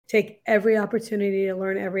Take every opportunity to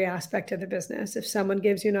learn every aspect of the business. If someone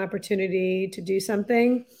gives you an opportunity to do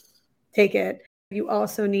something, take it. You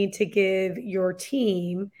also need to give your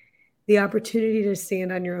team the opportunity to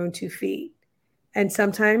stand on your own 2 feet. And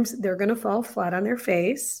sometimes they're going to fall flat on their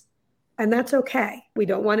face, and that's okay. We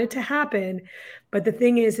don't want it to happen. But the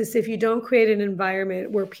thing is if you don't create an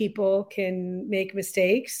environment where people can make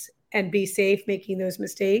mistakes and be safe making those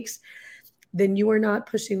mistakes, then you are not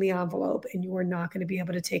pushing the envelope and you are not going to be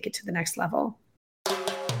able to take it to the next level.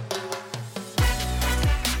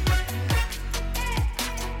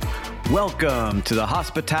 Welcome to the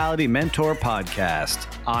Hospitality Mentor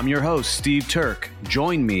Podcast. I'm your host, Steve Turk.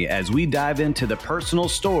 Join me as we dive into the personal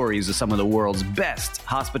stories of some of the world's best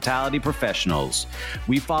hospitality professionals.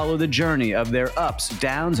 We follow the journey of their ups,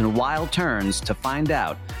 downs, and wild turns to find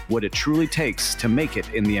out what it truly takes to make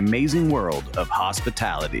it in the amazing world of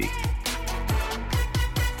hospitality.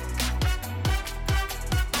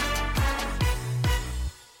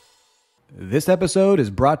 This episode is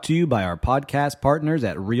brought to you by our podcast partners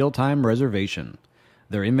at Real Time Reservation.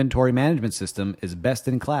 Their inventory management system is best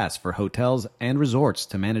in class for hotels and resorts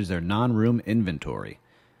to manage their non-room inventory.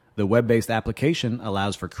 The web-based application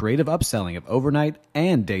allows for creative upselling of overnight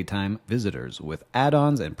and daytime visitors with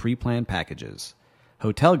add-ons and pre-planned packages.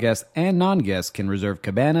 Hotel guests and non-guests can reserve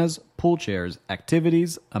cabanas, pool chairs,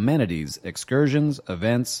 activities, amenities, excursions,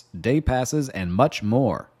 events, day passes, and much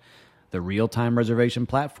more. The real-time reservation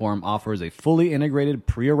platform offers a fully integrated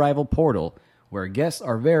pre-arrival portal where guests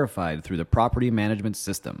are verified through the property management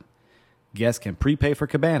system. Guests can prepay for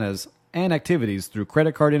cabanas and activities through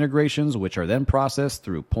credit card integrations, which are then processed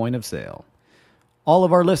through point of sale. All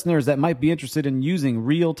of our listeners that might be interested in using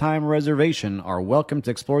real-time reservation are welcome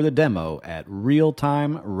to explore the demo at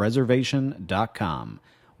realtimereservation.com.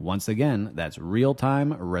 Once again, that's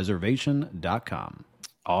realtimereservation.com.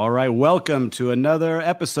 All right, welcome to another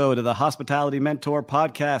episode of the Hospitality Mentor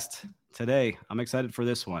Podcast. Today, I'm excited for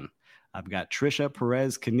this one. I've got Trisha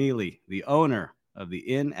Pérez Kennealy, the owner of the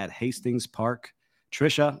Inn at Hastings Park.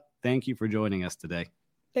 Trisha, thank you for joining us today.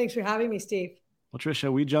 Thanks for having me, Steve. Well,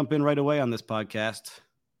 Trisha, we jump in right away on this podcast.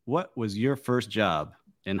 What was your first job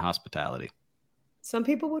in hospitality? Some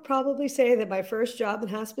people would probably say that my first job in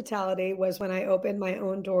hospitality was when I opened my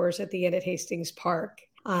own doors at the Inn at Hastings Park.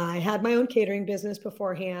 I had my own catering business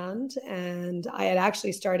beforehand, and I had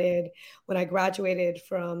actually started when I graduated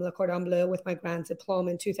from Le Cordon Bleu with my grand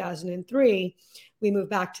diploma in 2003. We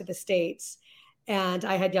moved back to the States, and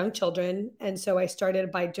I had young children, and so I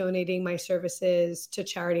started by donating my services to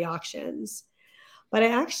charity auctions. But I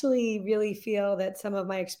actually really feel that some of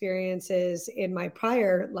my experiences in my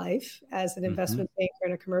prior life as an investment banker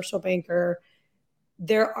and a commercial banker,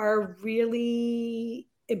 there are really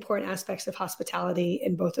important aspects of hospitality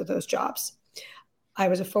in both of those jobs. I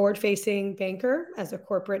was a forward-facing banker as a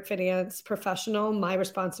corporate finance professional. My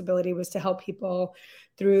responsibility was to help people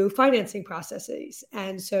through financing processes.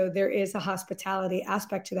 And so there is a hospitality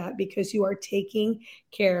aspect to that because you are taking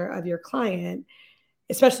care of your client.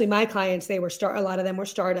 Especially my clients, a lot of them were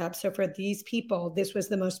startups. So for these people, this was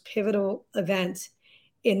the most pivotal event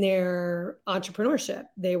in their entrepreneurship.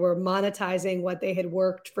 They were monetizing what they had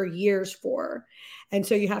worked for years for. And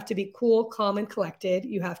so you have to be cool, calm, and collected.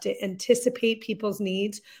 You have to anticipate people's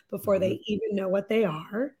needs before they even know what they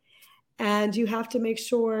are. And you have to make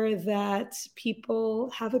sure that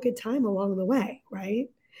people have a good time along the way, right?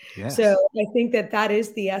 Yes. So I think that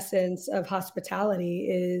is the essence of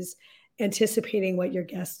hospitality, is anticipating what your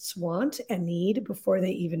guests want and need before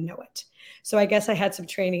they even know it. So I guess I had some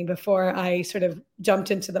training before I sort of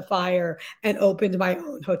jumped into the fire and opened my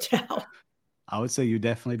own hotel. I would say you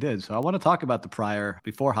definitely did. So I want to talk about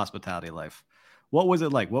before hospitality life. What was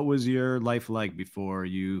it like? What was your life like before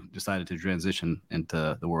you decided to transition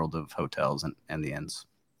into the world of hotels and the inns?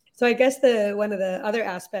 So I guess one of the other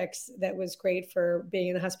aspects that was great for being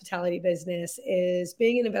in the hospitality business is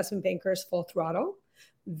being an investment banker is full throttle.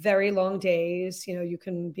 Very long days. You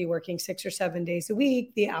can be working 6 or 7 days a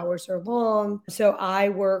week. The hours are long. So I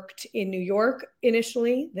worked in New York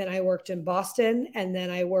initially, then I worked in Boston, and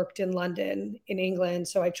then I worked in London in England.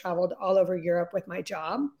 So I traveled all over Europe with my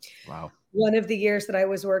job. Wow. One of the years that I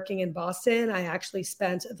was working in Boston, I actually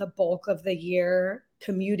spent the bulk of the year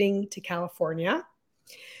commuting to California.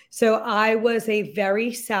 So I was a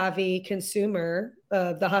very savvy consumer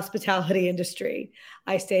of the hospitality industry.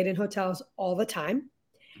 I stayed in hotels all the time.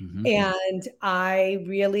 And I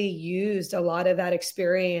really used a lot of that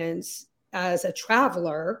experience as a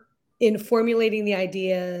traveler in formulating the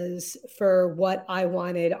ideas for what I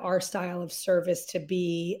wanted our style of service to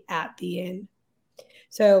be at the inn.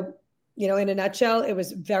 So, in a nutshell, it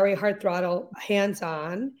was very hard throttle,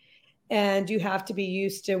 hands-on. and you have to be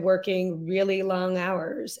used to working really long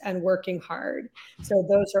hours and working hard. So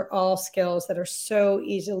those are all skills that are so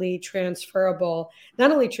easily transferable.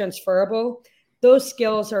 Not only transferable, those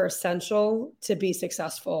skills are essential to be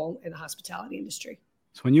successful in the hospitality industry.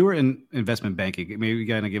 So when you were in investment banking, maybe you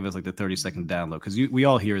kind of give us like the 30-second download, because we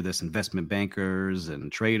all hear this, investment bankers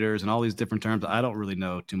and traders and all these different terms. I don't really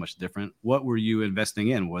know too much different. What were you investing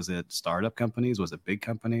in? Was it startup companies? Was it big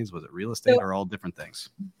companies? Was it real estate, or all different things?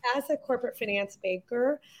 As a corporate finance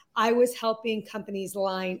banker, I was helping companies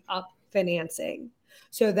line up financing.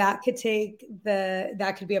 So that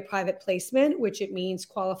could be a private placement, which it means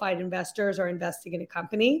qualified investors are investing in a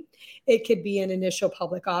company. It could be an initial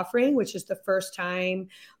public offering, which is the first time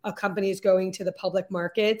a company is going to the public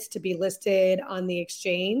markets to be listed on the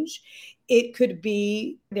exchange. It could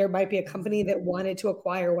be, there might be a company that wanted to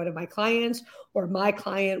acquire one of my clients, or my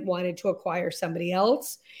client wanted to acquire somebody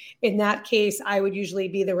else. In that case, I would usually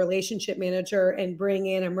be the relationship manager and bring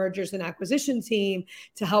in a mergers and acquisition team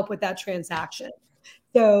to help with that transaction.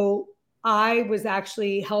 So I was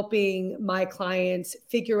actually helping my clients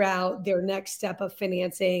figure out their next step of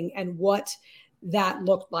financing and what that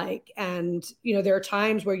looked like. And, there are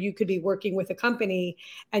times where you could be working with a company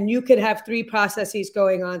and you could have 3 processes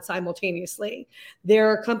going on simultaneously. There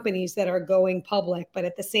are companies that are going public, but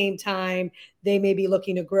at the same time, they may be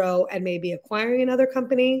looking to grow and maybe acquiring another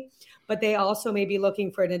company, but they also may be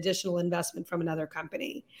looking for an additional investment from another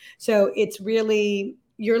company. So it's really,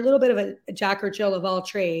 you're a little bit of a jack or Jill of all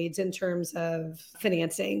trades in terms of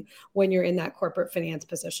financing when you're in that corporate finance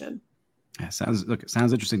position. Yeah, it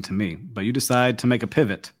sounds interesting to me, but you decide to make a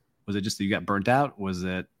pivot. Was it just that you got burnt out? Was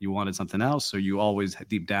it you wanted something else, or you always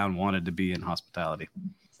deep down wanted to be in hospitality?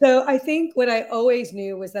 So I think what I always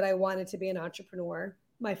knew was that I wanted to be an entrepreneur.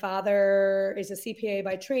 My father is a CPA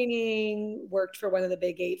by training, worked for one of the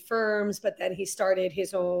big 8 firms, but then he started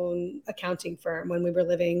his own accounting firm when we were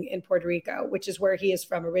living in Puerto Rico, which is where he is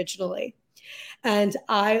from originally. And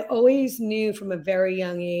I always knew from a very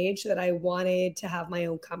young age that I wanted to have my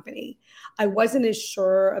own company. I wasn't as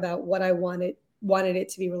sure about what I wanted it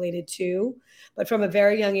to be related to, but from a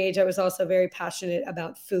very young age, I was also very passionate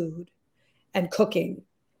about food and cooking.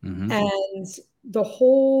 Mm-hmm. And the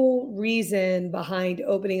whole reason behind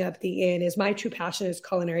opening up the inn is my true passion is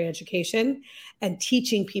culinary education and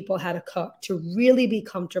teaching people how to cook, to really be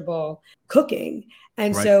comfortable cooking.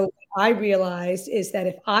 And right. So I realized is that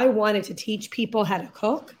if I wanted to teach people how to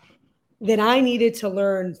cook, then I needed to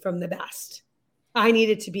learn from the best. I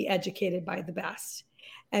needed to be educated by the best.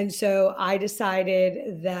 And so I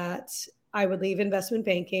decided that I would leave investment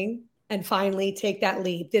banking and finally take that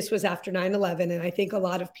leap. This was after 9/11. And I think for a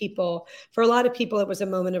lot of people, it was a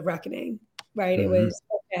moment of reckoning, right? Mm-hmm. It was,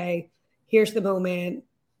 okay, here's the moment.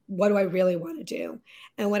 What do I really want to do?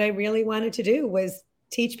 And what I really wanted to do was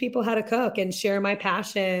teach people how to cook and share my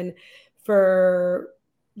passion for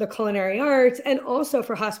the culinary arts and also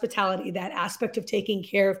for hospitality, that aspect of taking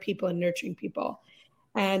care of people and nurturing people.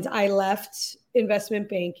 And I left investment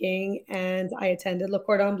banking and I attended Le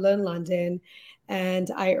Cordon Bleu in London.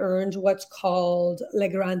 And I earned what's called Le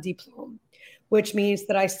Grand Diplôme, which means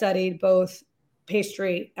that I studied both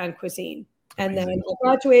pastry and cuisine. And then I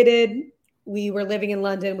graduated. We were living in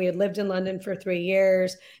London. We had lived in London for 3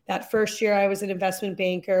 years. That first year, I was an investment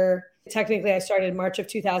banker. Technically, I started in March of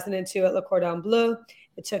 2002 at Le Cordon Bleu.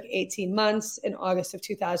 It took 18 months. In August of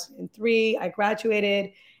 2003, I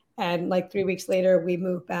graduated. And like 3 weeks later, we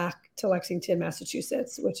moved back to Lexington,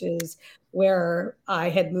 Massachusetts, which is where I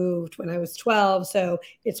had moved when I was 12. So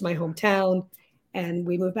it's my hometown. And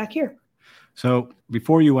we moved back here. So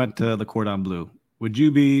before you went to Le Cordon Bleu, would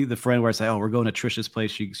you be the friend where I say, oh, we're going to Trisha's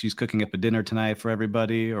place, she's cooking up a dinner tonight for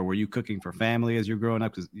everybody? Or were you cooking for family as you're growing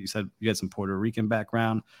up? Because you said you had some Puerto Rican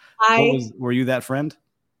background. Were you that friend?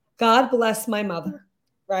 God bless my mother,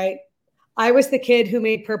 right? I was the kid who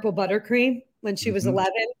made purple buttercream when she was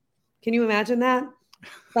 11. Can you imagine that?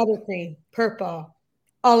 Buttercream, purple,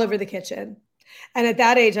 all over the kitchen. And at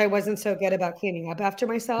that age, I wasn't so good about cleaning up after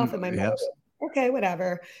myself. And my mother, okay,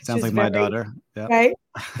 whatever. Sounds like my daughter. Yeah. Right.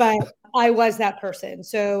 But I was that person.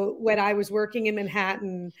 So when I was working in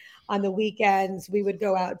Manhattan on the weekends, we would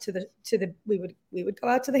go out we would go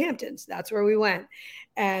out to the Hamptons. That's where we went.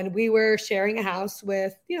 And we were sharing a house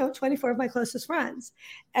with, 24 of my closest friends.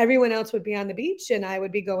 Everyone else would be on the beach and I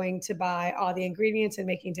would be going to buy all the ingredients and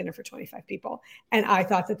making dinner for 25 people. And I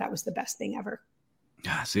thought that was the best thing ever.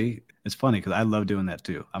 See, it's funny because I love doing that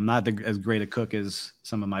too. I'm not as great a cook as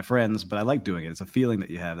some of my friends, but I like doing it. It's a feeling that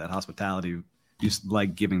you have, that hospitality. You just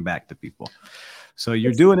like giving back to people. So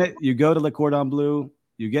you're doing it. You go to Le Cordon Bleu.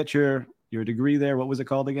 You get your degree there. What was it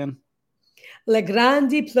called again? Le Grand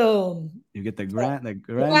Diplôme. You get the So, grand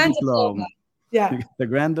Grand Diploma. diplome. Yeah. You get the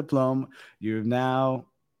grand diplome. You've now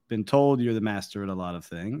been told you're the master at a lot of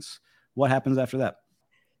things. What happens after that?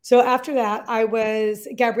 So after that,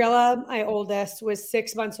 Gabriella, my oldest, was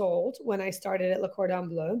 6 months old when I started at Le Cordon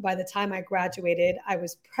Bleu. By the time I graduated, I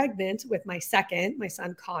was pregnant with my second, my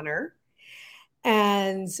son Connor.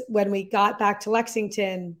 And when we got back to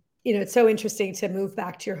Lexington, it's so interesting to move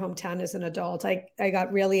back to your hometown as an adult. I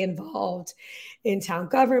got really involved in town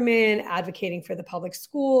government, advocating for the public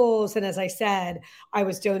schools. And as I said, I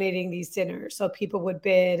was donating these dinners. So people would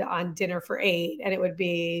bid on dinner for 8, and it would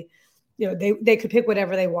be, they could pick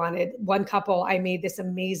whatever they wanted. One couple, I made this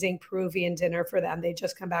amazing Peruvian dinner for them. They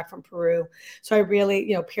just come back from Peru. So I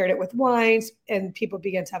really, paired it with wines, and people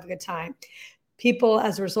began to have a good time. People,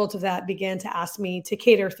 as a result of that, began to ask me to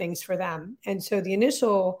cater things for them. And so the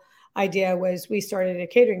initial idea was we started a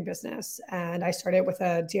catering business. And I started with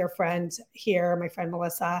a dear friend here, my friend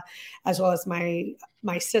Melissa, as well as my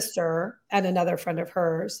sister and another friend of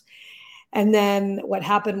hers. And then what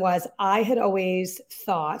happened was I had always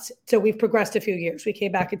thought, so we've progressed a few years. We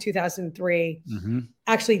came back in 2003. Mm-hmm.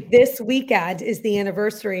 Actually, this weekend is the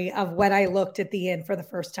anniversary of when I looked at the inn for the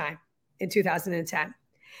first time in 2010.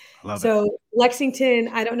 So it. Lexington,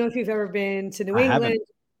 I don't know if you've ever been to New England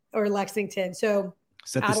or Lexington. So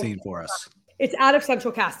set the scene for us. It's out of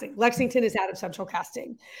central casting. Lexington is out of central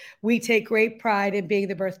casting. We take great pride in being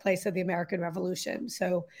the birthplace of the American Revolution.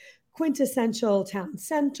 So quintessential town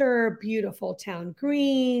center, beautiful town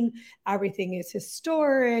green, everything is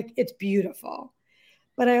historic. It's beautiful.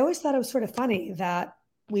 But I always thought it was sort of funny that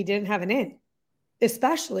we didn't have an inn,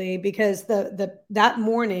 especially because that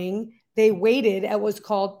morning they waited at what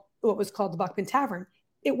was called the Buckman Tavern.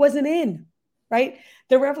 It was an inn, right?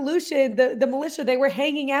 The revolution, the militia, they were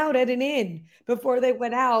hanging out at an inn before they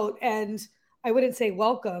went out, and I wouldn't say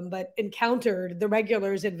welcome, but encountered the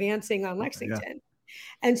regulars advancing on Lexington. Yeah.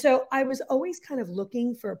 And so I was always kind of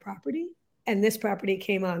looking for a property, and this property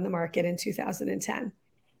came on the market in 2010.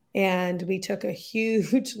 And we took a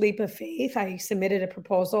huge leap of faith. I submitted a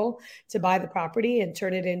proposal to buy the property and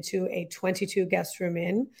turn it into a 22 guest room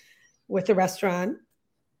inn with a restaurant.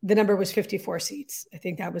 The number was 54 seats. I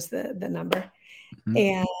think that was the number. Mm-hmm.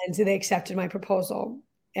 And they accepted my proposal.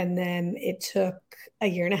 And then it took a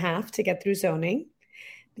year and a half to get through zoning,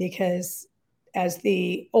 because as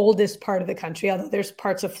the oldest part of the country, although there's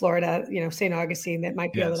parts of Florida, St. Augustine, that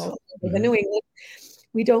might be a little older than New England,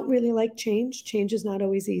 we don't really like change. Change is not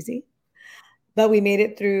always easy. But we made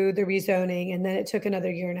it through the rezoning, and then it took another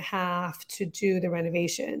year and a half to do the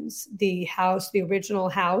renovations. The original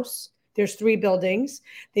house, there's 3 buildings.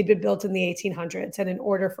 They've been built in the 1800s. And in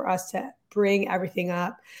order for us to bring everything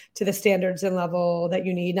up to the standards and level that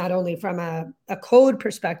you need, not only from a code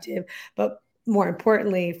perspective, but more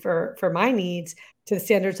importantly for my needs, to the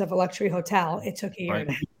standards of a luxury hotel, it took a year and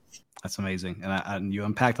a half. That's amazing. And you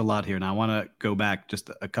unpacked a lot here. And I want to go back just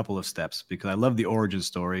a couple of steps, because I love the origin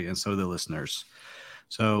story, and so do the listeners.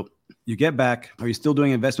 So you get back. Are you still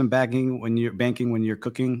doing investment banking when you're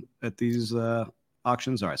cooking at these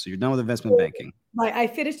auctions? All right. So you're done with investment banking. I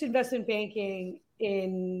finished investment banking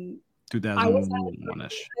in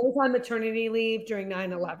 2001-ish. I was on maternity leave during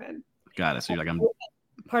 9/11. Got it. So you're like,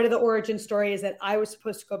 part of the origin story is that I was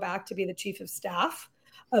supposed to go back to be the chief of staff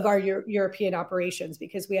of our European operations,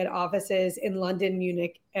 because we had offices in London,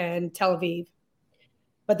 Munich, and Tel Aviv.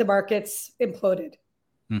 But the markets imploded.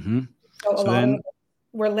 Mm-hmm. So a lot of them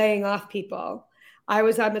were laying off people. I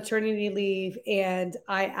was on maternity leave, and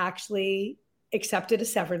I actually accepted a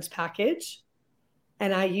severance package,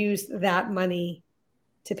 and I used that money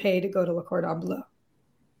to pay to go to Le Cordon Bleu.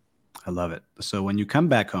 I love it. So when you come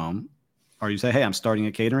back home, or you say, hey, I'm starting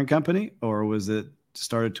a catering company, or was it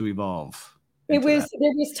started to evolve? There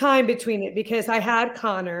was time between it, because I had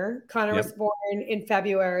Connor. Connor was born in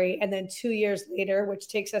February. And then 2 years later, which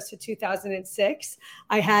takes us to 2006,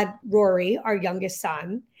 I had Rory, our youngest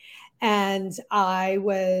son. And I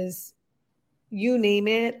was, you name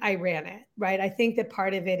it, I ran it, right? I think that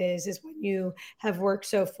part of it is when you have worked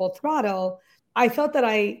so full throttle, I felt that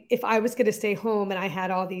if I was going to stay home and I had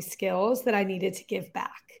all these skills, that I needed to give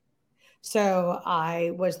back. So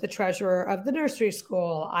I was the treasurer of the nursery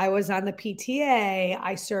school. I was on the PTA.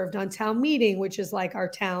 I served on town meeting, which is like our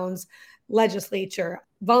town's legislature.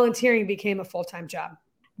 Volunteering became a full-time job,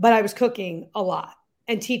 but I was cooking a lot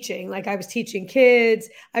and teaching. Like, I was teaching kids.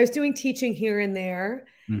 I was doing teaching here and there.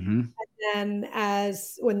 Mm-hmm. And then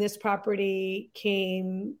when this property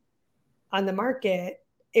came on the market,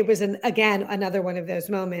 it was another one of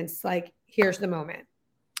those moments, like, here's the moment.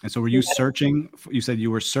 And so were you searching? You said you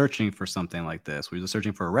were searching for something like this. Were you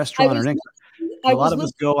searching for a restaurant or anything? I a lot was of us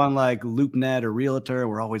looking, go on like LoopNet or Realtor.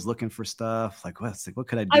 We're always looking for stuff. Like, what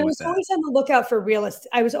could I I do with was that? always on the lookout for real estate.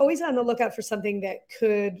 I was always on the lookout for something that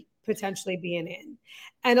could potentially be an in.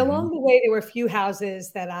 And Hmm. along the way, there were a few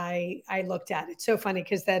houses that I looked at. It's so funny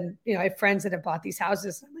because then, I have friends that have bought these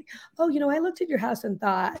houses. I'm like, oh, I looked at your house and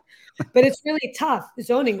thought, but it's really tough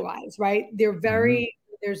zoning wise, right? Hmm.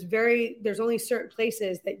 There's only certain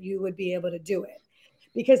places that you would be able to do it.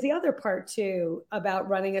 Because the other part too about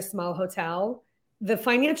running a small hotel, the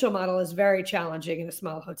financial model is very challenging in a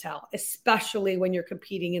small hotel, especially when you're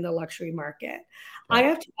competing in the luxury market. I Right.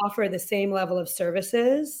 have to offer the same level of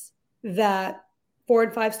services that 4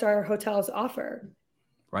 and 5 star hotels offer,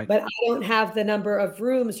 Right. but I don't have the number of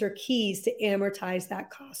rooms or keys to amortize that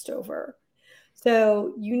cost over.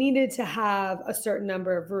 So you needed to have a certain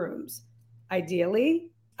number of rooms.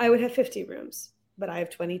 Ideally, I would have 50 rooms, but I have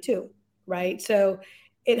 22, right? So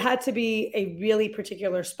it had to be a really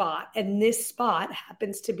particular spot. And this spot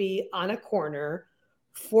happens to be on a corner,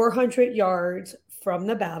 400 yards from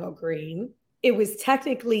the battle green. It was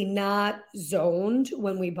technically not zoned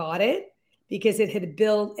when we bought it because it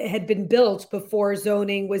had been built before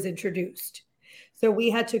zoning was introduced. So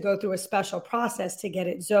we had to go through a special process to get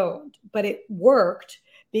it zoned, but it worked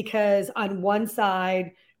because on one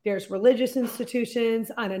side, there's religious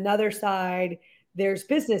institutions, on another side, there's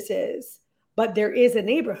businesses, but there is a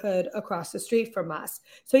neighborhood across the street from us.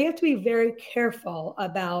 So you have to be very careful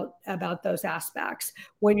about those aspects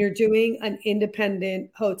when you're doing an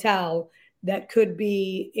independent hotel that could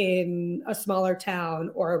be in a smaller town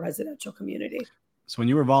or a residential community. So when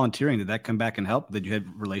you were volunteering, did that come back and help? Did you have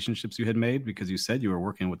relationships you had made? Because you said you were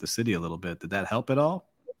working with the city a little bit. Did that help at all?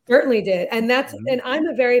 Certainly did. Mhm. And I'm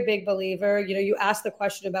a very big believer. You asked the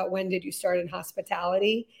question about when did you start in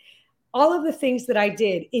hospitality? All of the things that I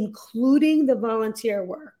did, including the volunteer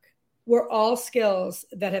work, were all skills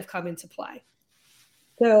that have come into play.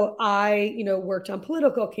 So I, worked on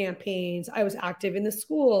political campaigns. I was active in the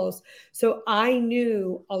schools. So I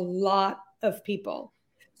knew a lot of people.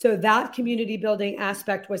 So that community building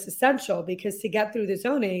aspect was essential because to get through the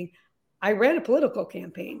zoning, I ran a political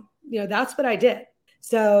campaign. That's what I did.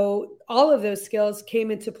 So all of those skills came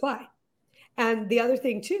into play. And the other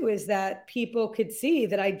thing too is that people could see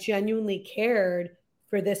that I genuinely cared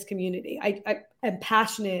for this community. I am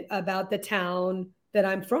passionate about the town that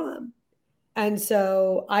I'm from. And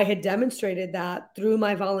so I had demonstrated that through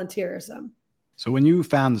my volunteerism. So when you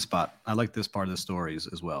found the spot, I like this part of the stories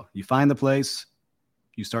as well. You find the place,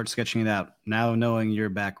 you start sketching it out. Now knowing your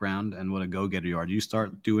background and what a go-getter you are, do you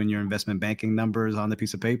start doing your investment banking numbers on the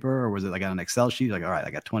piece of paper, or was it like on an Excel sheet? Like, all right,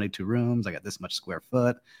 I got 22 rooms, I got this much square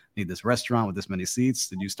foot, I need this restaurant with this many seats.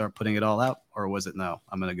 Did you start putting it all out, or was it no?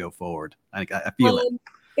 I'm going to go forward. I feel it. Um,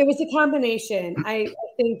 it was a combination. I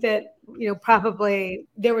think that, probably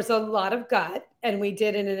there was a lot of gut, and we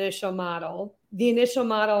did an initial model. The initial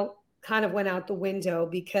model kind of went out the window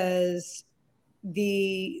because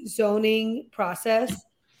the zoning process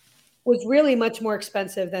was really much more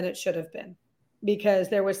expensive than it should have been because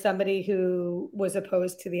there was somebody who was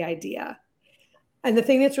opposed to the idea. And the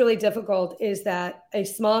thing that's really difficult is that a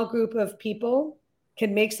small group of people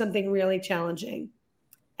can make something really challenging.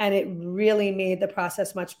 And it really made the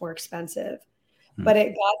process much more expensive. Hmm. But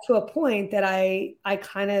it got to a point that I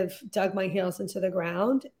kind of dug my heels into the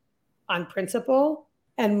ground on principle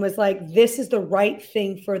and was like, this is the right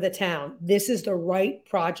thing for the town. This is the right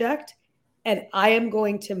project. And I am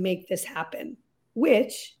going to make this happen,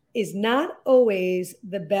 which is not always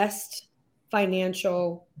the best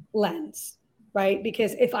financial lens, right?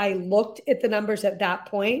 Because if I looked at the numbers at that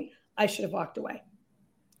point, I should have walked away.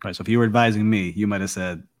 All right. So if you were advising me, you might have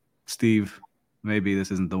said, Steve, maybe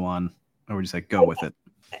this isn't the one, or would you say, go with it?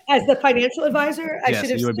 As the financial advisor, I Yeah. should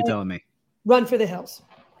So have you would be said, telling me, run for the hills,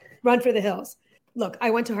 run for the hills. Look, I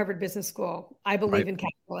went to Harvard Business School. I believe right? in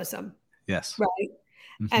capitalism, Yes. right?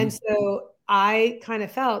 Hmm. And so I kind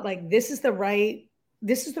of felt like this is the right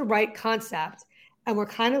concept. And we're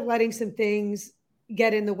kind of letting some things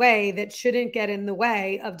get in the way that shouldn't get in the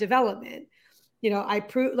way of development.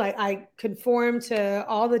 I conform to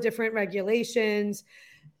all the different regulations.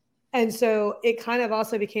 And so it kind of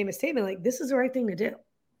also became a statement like, this is the right thing to do,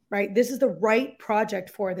 right? This is the right project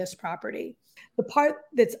for this property. The part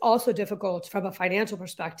that's also difficult from a financial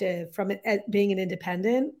perspective, from it being an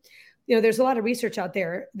independent, there's a lot of research out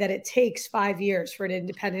there that it takes 5 years for an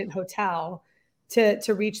independent hotel to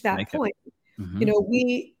reach that Make it. point. Hmm.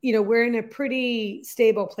 We're in a pretty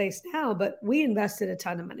stable place now, but we invested a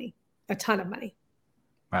ton of money. I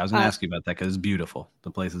was going to Uh, ask you about that because it's beautiful.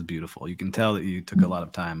 The place is beautiful. You can tell that you took a lot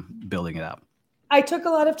of time building it out. I took a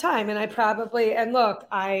lot of time, and and look,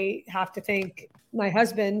 I have to thank my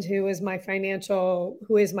husband, who is my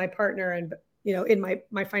partner, and, in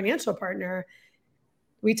my financial partner.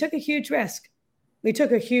 We took a huge risk.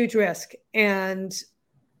 And,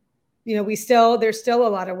 there's still a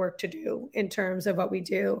lot of work to do in terms of what we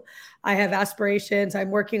do. I have aspirations.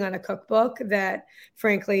 I'm working on a cookbook that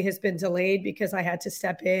frankly has been delayed because I had to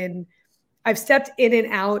step in. I've stepped in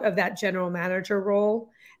and out of that general manager role,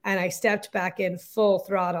 and I stepped back in full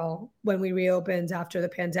throttle when we reopened after the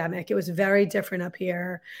pandemic. It was very different up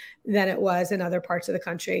here than it was in other parts of the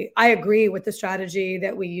country. I agree with the strategy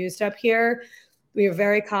that we used up here. We were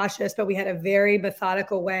very cautious, but we had a very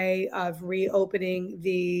methodical way of reopening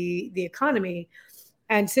the economy.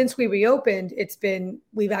 And since we reopened,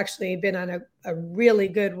 we've actually been on a really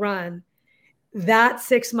good run. That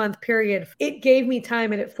 6-month period, it gave me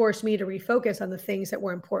time, and it forced me to refocus on the things that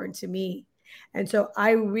were important to me. And so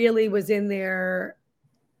I really was in there,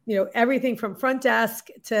 everything from front desk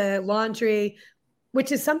to laundry,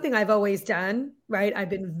 which is something I've always done, right? I've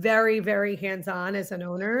been very, very hands-on as an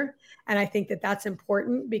owner. And I think that that's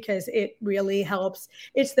important because it really helps.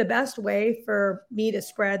 It's the best way for me to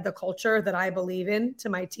spread the culture that I believe in to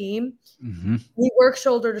my team. Mm-hmm. We work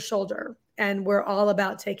shoulder to shoulder, and we're all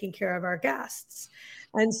about taking care of our guests.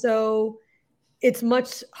 And so it's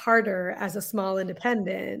much harder as a small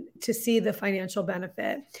independent to see the financial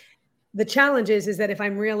benefit. The challenge is that if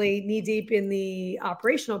I'm really knee deep in the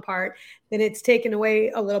operational part, then it's taken away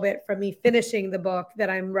a little bit from me finishing the book that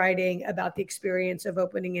I'm writing about the experience of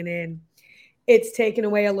opening an inn. It's taken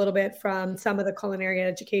away a little bit from some of the culinary and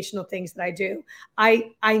educational things that I do.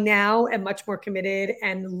 I now am much more committed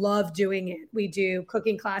and love doing it. We do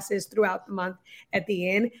cooking classes throughout the month at the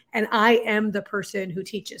inn, and I am the person who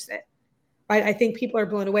teaches it. Right? I think people are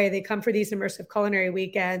blown away. They come for these immersive culinary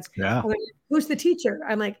weekends. Yeah. Like, who's the teacher?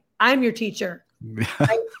 I'm like, I'm your teacher.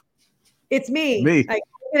 It's me. Me. I'm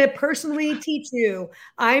going to personally teach you.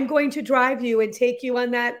 I'm going to drive you and take you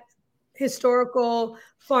on that historical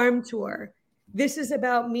farm tour. This is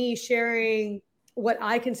about me sharing what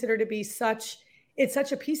I consider to be such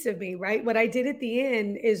a piece of me, right? What I did at the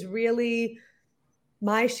inn is really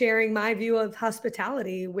my sharing my view of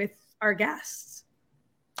hospitality with our guests.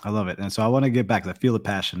 I love it. And so I want to get back. I feel the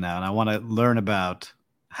passion now, and I want to learn about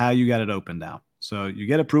how you got it open now. So you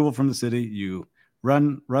get approval from the city. You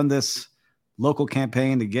run this local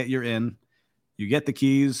campaign to get your inn. You get the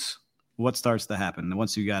keys. What starts to happen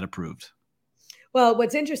once you got approved? Well,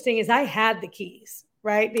 what's interesting is I had the keys,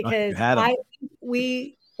 right? Because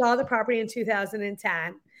we saw the property in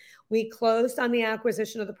 2010. We closed on the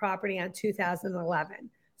acquisition of the property in 2011.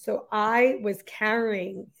 So I was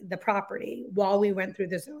carrying the property while we went through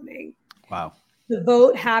the zoning. Wow. The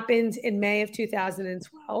vote happened in May of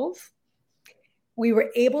 2012. We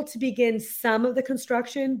were able to begin some of the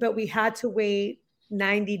construction, but we had to wait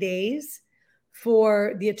 90 days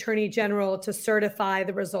for the Attorney General to certify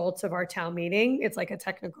the results of our town meeting. It's like a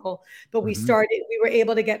technical, but we were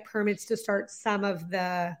able to get permits to start some of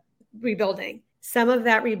the rebuilding. Some of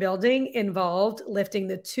that rebuilding involved lifting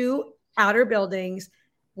the 2 outer buildings,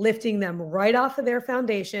 lifting them right off of their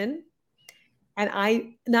foundation.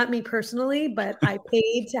 And not me personally, but I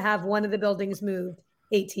paid to have one of the buildings moved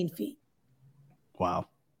 18 feet. Wow.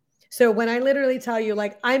 So when I literally tell you,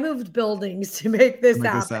 like, I moved buildings to make this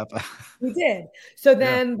happen. We did. So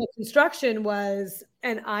then the construction was,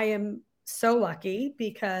 and I am so lucky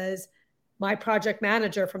because my project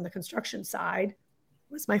manager from the construction side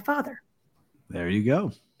was my father. There you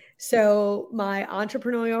go. So my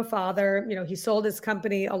entrepreneurial father, he sold his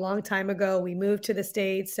company a long time ago. We moved to the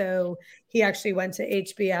States. So he actually went to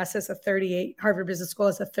HBS as Harvard Business School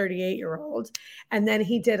as a 38-year-old. And then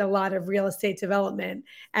he did a lot of real estate development.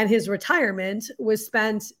 And his retirement was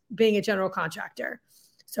spent being a general contractor.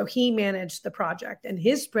 So he managed the project, and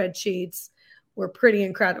his spreadsheets were pretty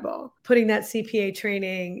incredible, putting that CPA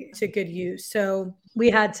training to good use. So we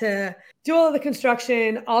had to do all of the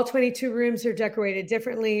construction. All 22 rooms are decorated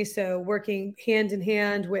differently. So working hand in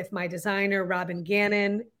hand with my designer, Robin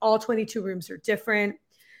Gannon, all 22 rooms are different.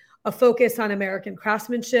 A focus on American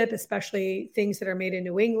craftsmanship, especially things that are made in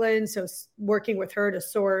New England. So working with her to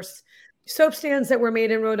source soap stands that were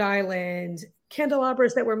made in Rhode Island,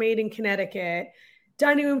 candelabras that were made in Connecticut,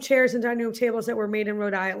 dining room chairs and dining room tables that were made in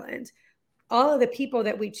Rhode Island. All of the people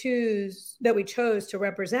that we chose to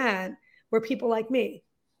represent were people like me,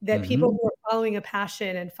 that people who are following a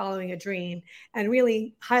passion and following a dream, and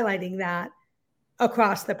really highlighting that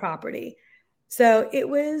across the property. So it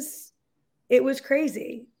was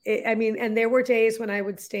crazy. And there were days when I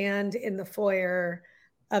would stand in the foyer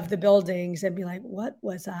of the buildings and be like, what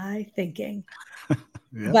was I thinking?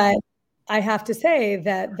 But I have to say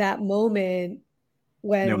that moment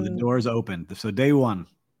When the when doors opened. So day one,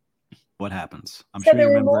 what happens? I'm so sure you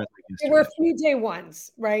remember it like there were a yesterday. few day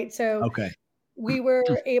ones, right? So Okay. we were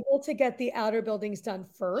able to get the outer buildings done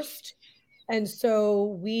first. And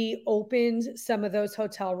so we opened some of those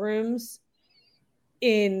hotel rooms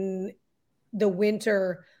in the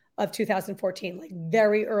winter of 2014, like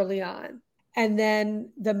very early on. And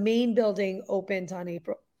then the main building opened on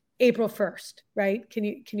April 1st, right? Can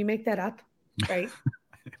you make that up? Right?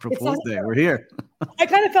 April It's not. Fool's Day. We're here. I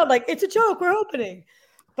kind of felt like it's a joke. We're opening,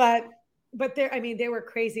 but there. I mean, there were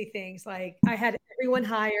crazy things. Like I had everyone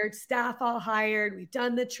hired, staff all hired. We've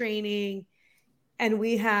done the training, and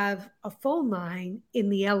we have a phone line in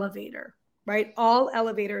the elevator. Right, all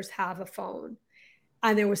elevators have a phone,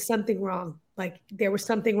 and there was something wrong. Like there was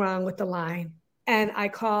something wrong with the line, and I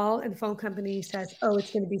call, and the phone company says, "Oh,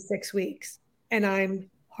 it's going to be 6 weeks," and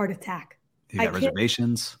I'm heart attack. You I got can't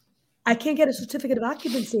reservations. I can't get a certificate of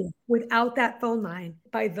occupancy without that phone line.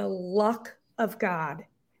 By the luck of God,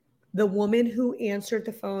 the woman who answered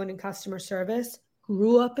the phone in customer service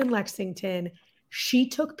grew up in Lexington. She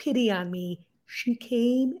took pity on me. She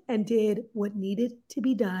came and did what needed to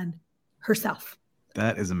be done herself.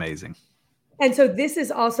 That is amazing. And so this is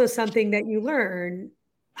also something that you learn.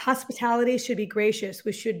 Hospitality should be gracious.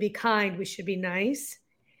 We should be kind. We should be nice.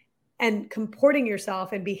 And comporting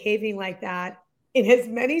yourself and behaving like that in as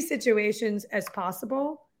many situations as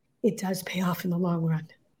possible, it does pay off in the long run,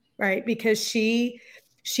 right? Because she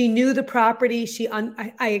knew the property.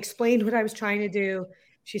 I explained what I was trying to do.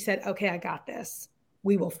 She said, "Okay, I got this.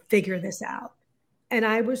 We will figure this out." And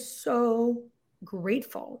I was so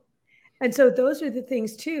grateful. And so those are the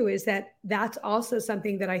things too, is that's also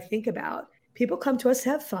something that I think about. People come to us to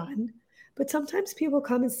have fun, but sometimes people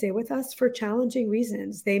come and stay with us for challenging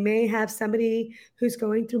reasons. They may have somebody who's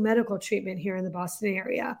going through medical treatment here in the Boston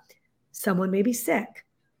area. Someone may be sick.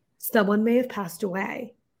 Someone may have passed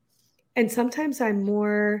away. And sometimes I'm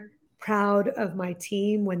more proud of my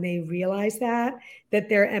team when they realize that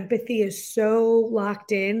their empathy is so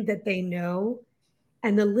locked in that they know,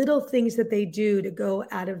 and the little things that they do to go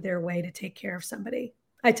out of their way to take care of somebody.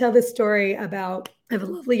 I tell this story about I have a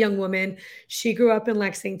lovely young woman. She grew up in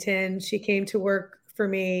Lexington. She came to work for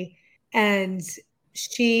me, and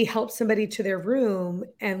she helped somebody to their room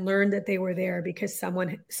and learned that they were there because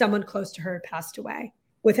someone close to her had passed away.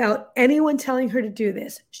 Without anyone telling her to do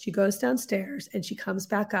this, she goes downstairs and she comes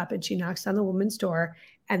back up and she knocks on the woman's door,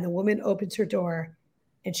 and the woman opens her door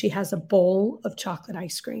and she has a bowl of chocolate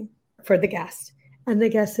ice cream for the guest. And the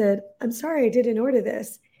guest said, "I'm sorry, I didn't order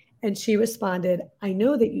this." And she responded, "I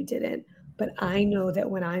know that you didn't, but I know that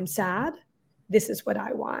when I'm sad, this is what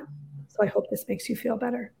I want. So I hope this makes you feel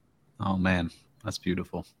better." Oh man, that's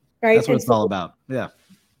beautiful. Right. That's what And it's all so about. Yeah.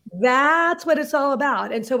 that's what it's all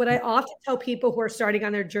about. And so what I often tell people who are starting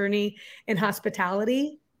on their journey in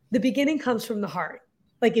hospitality, the beginning comes from the heart.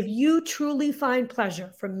 Like if you truly find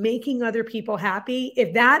pleasure from making other people happy,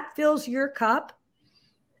 if that fills your cup,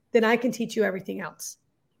 then I can teach you everything else.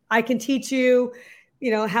 I can teach you,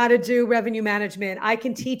 how to do revenue management. I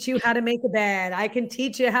can teach you how to make a bed. I can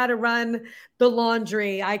teach you how to run the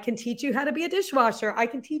laundry. I can teach you how to be a dishwasher. I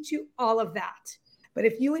can teach you all of that. But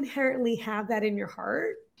if you inherently have that in your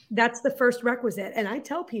heart, that's the first requisite. And I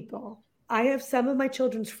tell people, I have some of my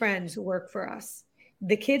children's friends who work for us.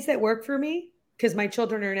 The kids that work for me, because my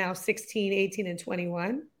children are now 16, 18, and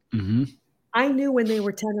 21, Mm-hmm. I knew when they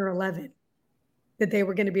were 10 or 11 that they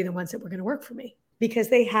were going to be the ones that were going to work for me because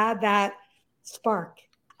they had that spark.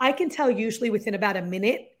 I can tell usually within about a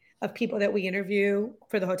minute of people that we interview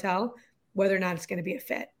for the hotel whether or not it's going to be a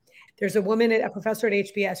fit. There's a woman, a professor at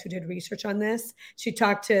HBS who did research on this. She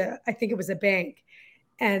talked to, I think it was a bank,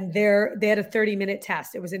 and they had a 30-minute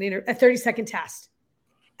test. It was a 30-second test.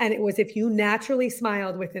 And it was if you naturally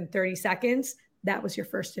smiled within 30 seconds, that was your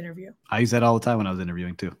first interview. I use that all the time when I was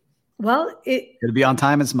interviewing too. Well, It'd be on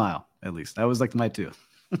time and smile, at least. That was like my two.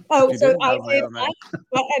 Oh, so I was did. like, oh,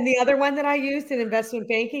 Well, and the other one that I used in investment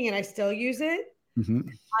banking, and I still use it, mm-hmm.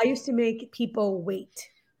 I used to make people wait.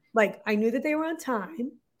 Like I knew that they were on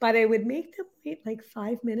time, but I would make them wait like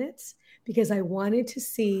 5 minutes because I wanted to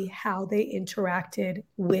see how they interacted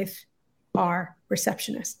with our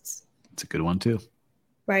receptionists. It's a good one too.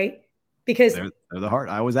 Right? Because they're the heart.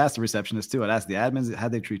 I always ask the receptionist too. I'd ask the admins how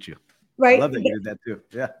they treat you. Right. I love that you did that too.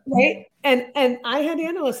 Yeah. Right. And I had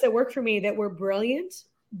analysts that worked for me that were brilliant,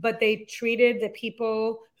 but they treated the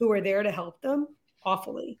people who were there to help them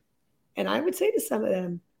awfully. And I would say to some of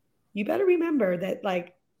them, you better remember that,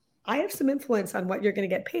 like, I have some influence on what you're going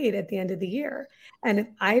to get paid at the end of the year. And if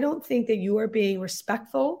I don't think that you are being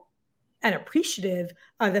respectful and appreciative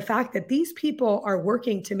of the fact that these people are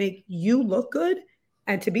working to make you look good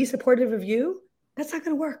and to be supportive of you, that's not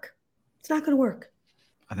going to work. It's not going to work.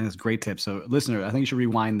 I think that's a great tip. So, listener, I think you should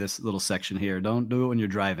rewind this little section here. Don't do it when you're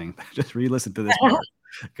driving. Just re-listen to this part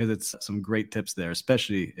because it's some great tips there,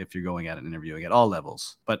 especially if you're going at an interviewing at all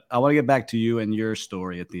levels. But I want to get back to you and your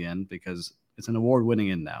story at the end because it's an award-winning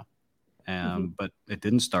in now. But it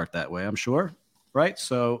didn't start that way, I'm sure. Right.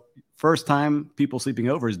 So first time people sleeping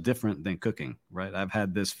over is different than cooking. Right. I've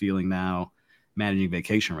had this feeling now managing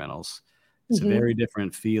vacation rentals. It's a very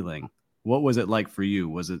different feeling. What was it like for you?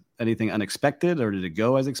 Was it anything unexpected or did it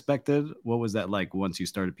go as expected? What was that like once you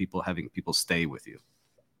started having people stay with you?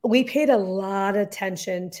 We paid a lot of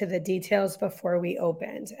attention to the details before we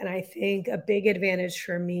opened. And I think a big advantage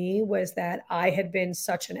for me was that I had been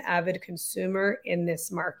such an avid consumer in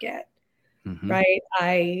this market, right?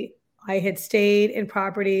 I had stayed in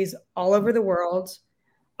properties all over the world.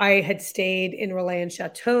 I had stayed in relais and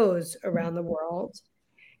chateaus around the world.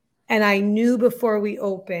 And I knew before we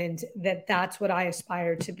opened that that's what I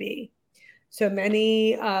aspired to be. So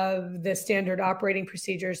many of the standard operating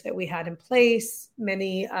procedures that we had in place,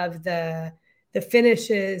 many of the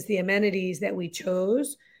finishes, the amenities that we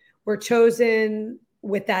chose were chosen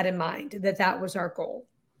with that in mind, that was our goal.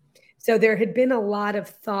 So there had been a lot of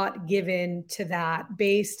thought given to that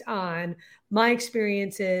based on my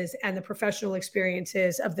experiences and the professional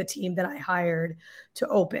experiences of the team that I hired to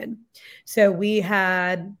open. So we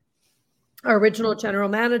had our original general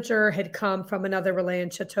manager had come from another relais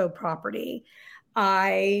and chateau property.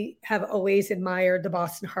 I have always admired the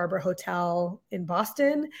Boston Harbor Hotel in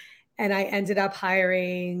Boston. And I ended up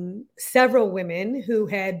hiring several women who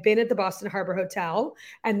had been at the Boston Harbor Hotel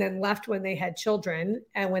and then left when they had children.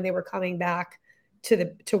 And when they were coming back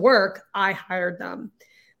to work, I hired them.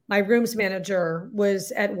 My rooms manager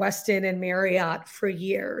was at Westin and Marriott for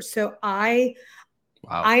years. So I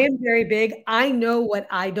am very big. I know what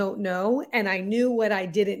I don't know, and I knew what I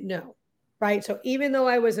didn't know, right? So even though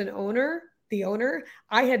I was the owner,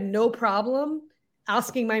 I had no problem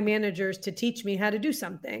asking my managers to teach me how to do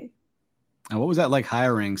something. And what was that like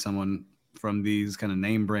hiring someone from these kind of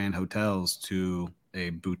name brand hotels to a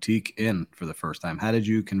boutique inn for the first time? How did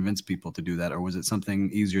you convince people to do that? Or was it something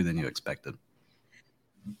easier than you expected?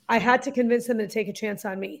 I had to convince them to take a chance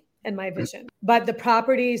on me and my vision. But the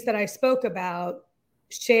properties that I spoke about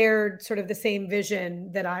shared sort of the same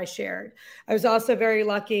vision that I shared. I was also very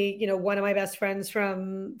lucky, one of my best friends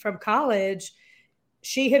from college,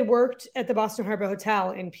 she had worked at the Boston Harbor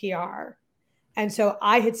Hotel in PR. And so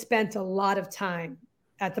I had spent a lot of time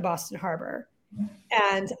at the Boston Harbor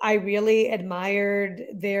and I really admired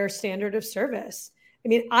their standard of service. I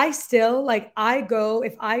mean, I still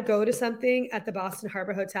if I go to something at the Boston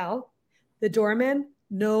Harbor Hotel, the doormen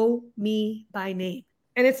know me by name.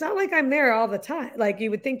 And it's not like I'm there all the time. Like you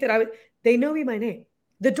would think that they know me by name,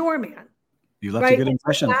 the doorman. You left a good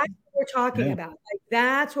impression. That's what we're talking about. Like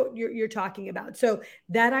that's what you're talking about. So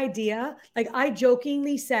that idea, like I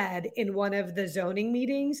jokingly said in one of the zoning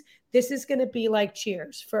meetings, this is going to be like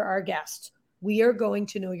Cheers for our guests. We are going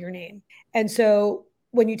to know your name. And so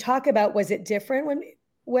when you talk about, was it different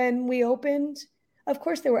when we opened? Of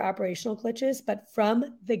course, there were operational glitches, but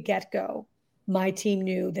from the get-go, my team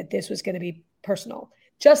knew that this was going to be personal.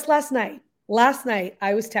 Just last night,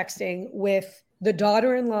 I was texting with the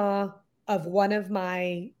daughter-in-law of one of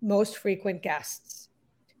my most frequent guests.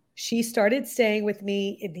 She started staying with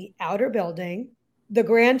me in the outer building. The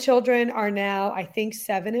grandchildren are now, I think,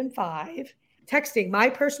 7 and 5, texting my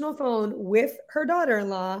personal phone with her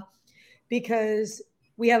daughter-in-law because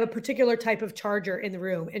we have a particular type of charger in the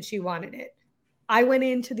room and she wanted it. I went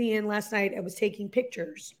into the inn last night and was taking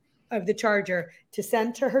pictures of the charger to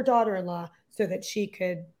send to her daughter-in-law so that she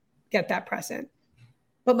could get that present.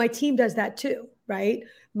 But my team does that too, right?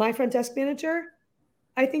 My front desk manager,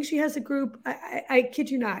 I think she has a group. I kid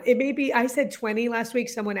you not. It may be, I said 20 last week.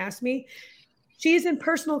 Someone asked me. She's in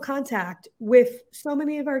personal contact with so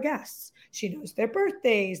many of our guests. She knows their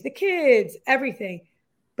birthdays, the kids, everything.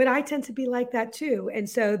 But I tend to be like that too. And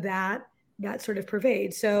so that sort of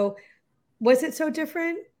pervades. So was it so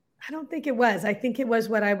different? I don't think it was. I think it was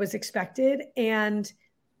what I was expected. And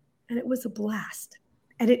it was a blast.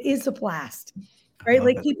 And it is a blast, right?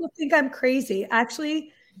 Like people think I'm crazy.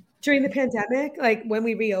 Actually, during the pandemic, like when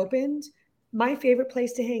we reopened, my favorite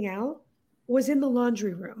place to hang out was in the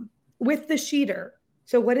laundry room with the sheeter.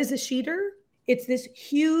 So what is a sheeter? It's this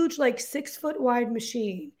huge, like 6-foot wide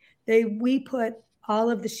machine we put all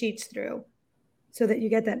of the sheets through so that you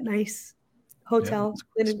get that nice hotel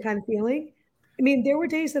linen kind of feeling. I mean, there were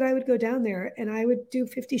days that I would go down there and I would do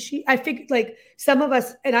 50 sheets. I figured like some of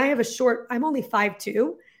us, and I have I'm only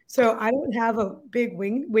 5'2", So I don't have a big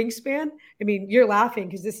wingspan. I mean, you're laughing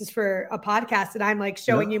because this is for a podcast and I'm like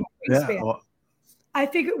showing you my wingspan. Well,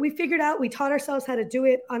 We figured out, we taught ourselves how to do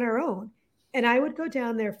it on our own. And I would go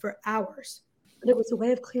down there for hours. But it was a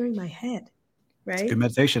way of clearing my head, it's a right? good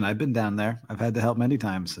meditation. I've been down there. I've had to help many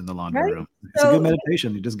times in the laundry Right. room. It's a good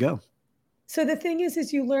meditation. You just go. So the thing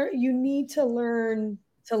is you need to learn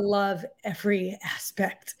to love every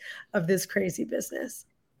aspect of this crazy business.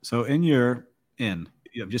 So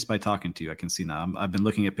just by talking to you, I can see now. I've been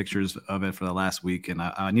looking at pictures of it for the last week, and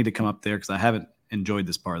I need to come up there because I haven't enjoyed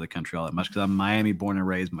this part of the country all that much because I'm Miami born and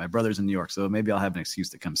raised. My brother's in New York, so maybe I'll have an excuse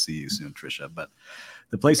to come see you soon, Trisha. But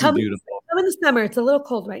the place is beautiful. Come in the summer. It's a little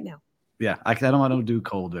cold right now. Yeah, I don't do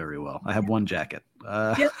cold very well. I have one jacket.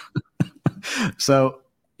 Yep. So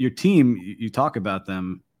your team, you talk about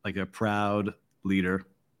them like a proud leader.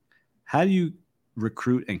 How do you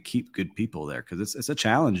recruit and keep good people there? Because it's a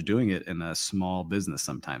challenge doing it in a small business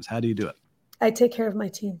sometimes. How do you do it? I take care of my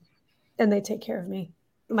team and they take care of me.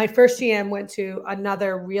 My first GM went to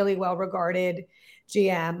another really well-regarded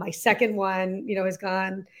GM. My second one, has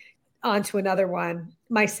gone on to another one.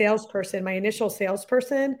 My initial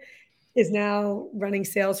salesperson is now running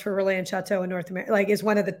sales for Relais and Chateau in North America, like is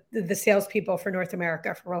one of the salespeople for North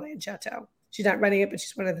America for Relais and Chateau. She's not running it, but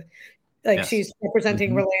she's one of the, yes. She's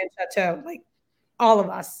representing Relais and Chateau, like all of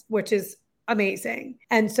us, which is amazing.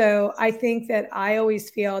 And so I think that I always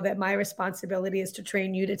feel that my responsibility is to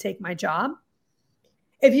train you to take my job.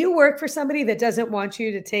 If you work for somebody that doesn't want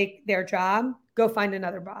you to take their job, go find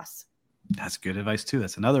another boss. That's good advice too.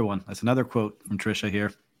 That's another one. That's another quote from Trisha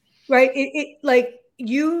here. Right. Like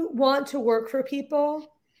you want to work for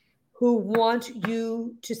people who want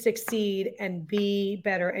you to succeed and be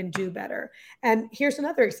better and do better. And here's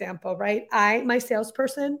another example, right? My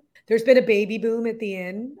salesperson, there's been a baby boom at the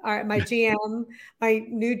inn. My GM,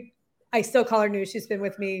 I still call her new. She's been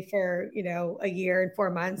with me for, a year and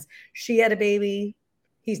 4 months. She had a baby.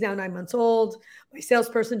 He's now 9 months old. My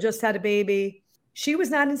salesperson just had a baby. She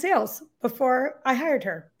was not in sales before I hired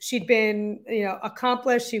her. She'd been,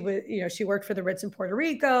 accomplished. She was, she worked for the Ritz in Puerto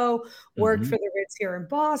Rico, worked for the Ritz here in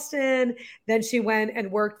Boston. Then she went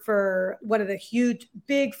and worked for one of the huge,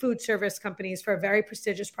 big food service companies for a very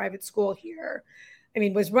prestigious private school here. I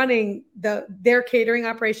mean, was running their catering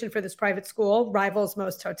operation for this private school, rivals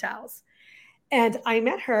most hotels. And I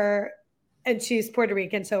met her, and she's Puerto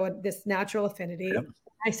Rican, so this natural affinity. Yep.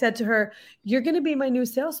 I said to her, "You're going to be my new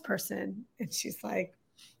salesperson." And she's like,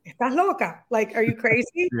 "Estás loca? Like, are you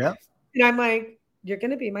crazy?" Yeah. And I'm like, "You're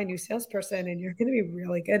going to be my new salesperson and you're going to be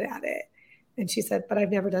really good at it." And she said, "But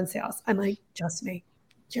I've never done sales." I'm like, "Just me.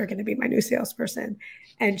 You're going to be my new salesperson."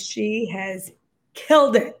 And she has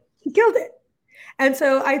killed it. She killed it. And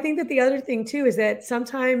so I think that the other thing too is that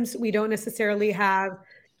sometimes we don't necessarily have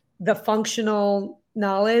the functional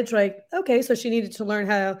knowledge, like, okay, so she needed to learn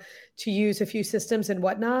how to use a few systems and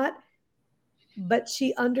whatnot, but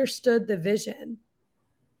she understood the vision,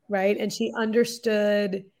 right? And she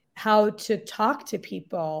understood how to talk to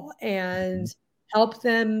people and help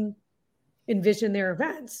them envision their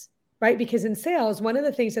events, right? Because in sales, one of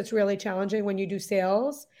the things that's really challenging when you do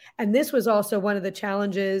sales, and this was also one of the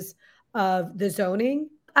challenges of the zoning,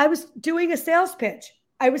 I was doing a sales pitch.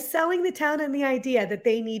 I was selling the town and the idea that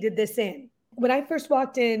they needed this in. When I first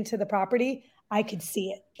walked into the property, I could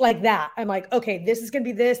see it like that. I'm like, okay, this is going to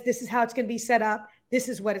be this. This is how it's going to be set up. This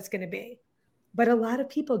is what it's going to be. But a lot of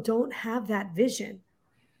people don't have that vision,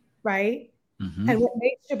 right? Mm-hmm. And what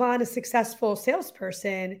makes Siobhan a successful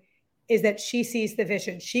salesperson is that she sees the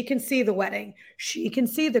vision. She can see the wedding. She can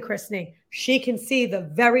see the christening. She can see the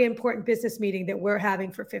very important business meeting that we're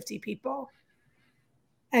having for 50 people.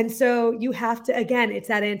 And so you have to, again, it's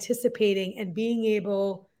that anticipating and being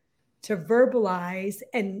able to verbalize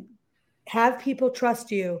and have people trust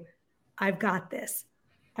you. I've got this.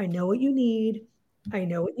 I know what you need. I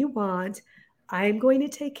know what you want. I'm going to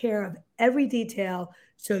take care of every detail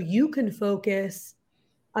so you can focus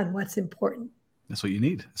on what's important. That's what you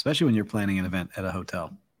need, especially when you're planning an event at a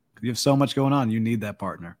hotel. You have so much going on. You need that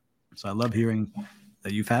partner. So I love hearing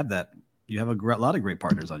that you've had that. You have a lot of great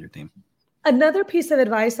partners on your team. Another piece of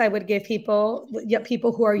advice I would give people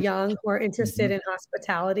who are young, who are interested in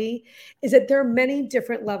hospitality, is that there are many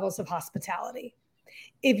different levels of hospitality.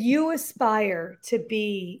 If you aspire to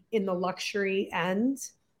be in the luxury end,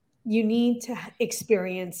 you need to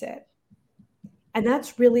experience it. And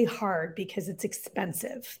that's really hard because it's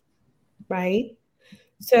expensive, right?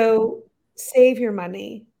 So save your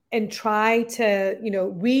money and try to,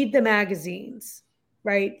 read the magazines,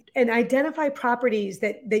 right? And identify properties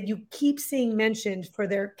that you keep seeing mentioned for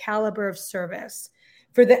their caliber of service,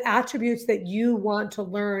 for the attributes that you want to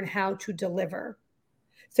learn how to deliver.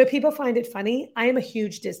 So people find it funny. I am a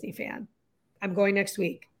huge Disney fan. I'm going next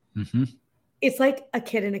week. Mm-hmm. It's like a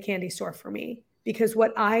kid in a candy store for me because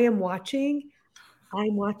what I'm watching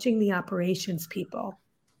the operations people,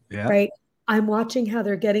 right? I'm watching how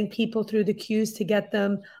they're getting people through the queues to get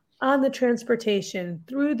them on the transportation,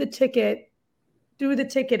 through the ticketing.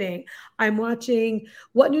 I'm watching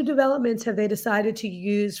what new developments have they decided to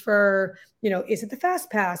use for, is it the Fast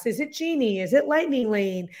Pass? Is it Genie? Is it Lightning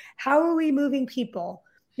Lane? How are we moving people?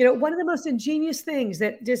 One of the most ingenious things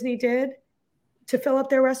that Disney did to fill up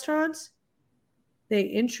their restaurants, they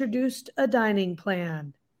introduced a dining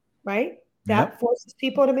plan, right? That forces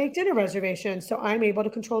people to make dinner reservations. So I'm able to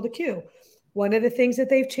control the queue. One of the things that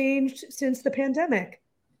they've changed since the pandemic,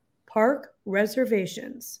 park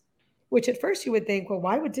reservations, which at first you would think, well,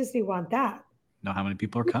 why would Disney want that? Know how many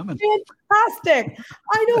people are coming. Fantastic.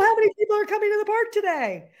 I know how many people are coming to the park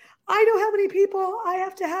today. I know how many people I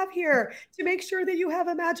have to have here to make sure that you have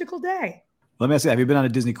a magical day. Let me ask you, have you been on a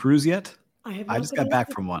Disney cruise yet? I just got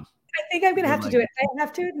back from one. I think I'm going to have to do it. I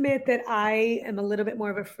have to admit that I am a little bit more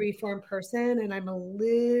of a free-form person, and I'm a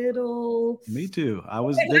little... Me too.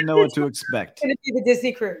 Didn't know what to expect. It's going to be the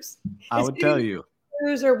Disney cruise. I would tell you.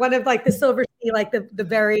 Cruise or one of like the Silver Sea, like the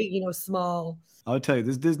very, small... I would tell you,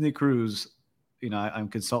 this Disney cruise, I'm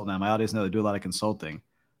consulting now. My audience know they do a lot of consulting.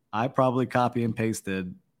 I probably copy and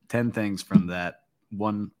pasted 10 things from that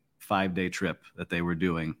 1 5-day trip that they were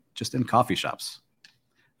doing just in coffee shops.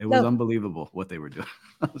 It was unbelievable what they were doing.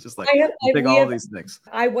 I was just like, all these things.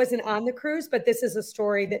 I wasn't on the cruise, but this is a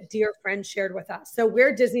story that dear friends shared with us. So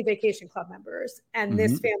we're Disney Vacation Club members, and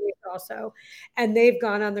this family is also, and they've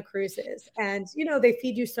gone on the cruises. And, they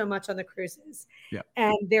feed you so much on the cruises. Yeah.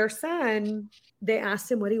 And their son, they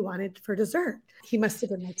asked him what he wanted for dessert. He must have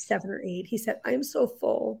been like 7 or 8. He said, I'm so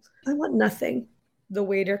full. I want nothing. The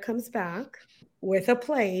waiter comes back with a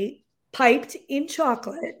plate, piped in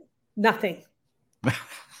chocolate, nothing.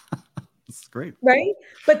 It's great. Right.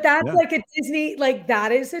 But that's like a Disney,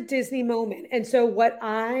 that is a Disney moment. And so what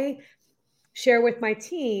I share with my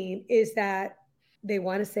team is that they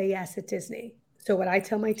want to say yes at Disney. So what I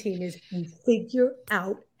tell my team is you figure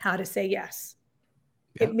out how to say yes.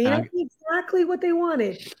 Yeah. It may not be exactly what they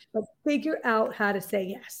wanted, but figure out how to say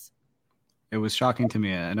yes. It was shocking to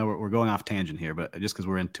me. I know we're going off tangent here, but just because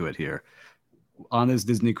we're into it here. On this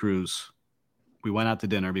Disney cruise, we went out to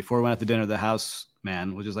dinner. Before we went out to dinner, the house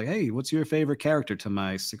man was just like, hey, what's your favorite character to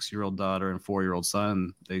my 6-year-old daughter and 4-year-old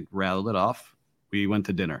son? They rattled it off. We went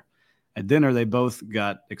to dinner. At dinner, they both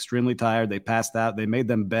got extremely tired. They passed out. They made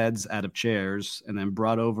them beds out of chairs and then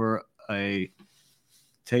brought over a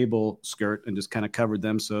table skirt and just kind of covered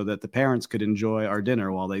them so that the parents could enjoy our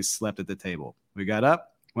dinner while they slept at the table. We got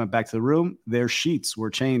up, went back to the room. Their sheets were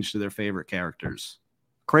changed to their favorite characters.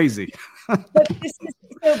 Crazy.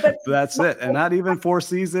 But that's it. And not even Four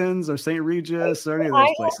Seasons or St. Regis or any of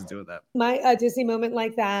those places doing that. My Disney moment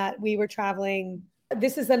like that, we were traveling.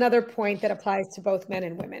 This is another point that applies to both men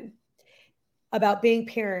and women about being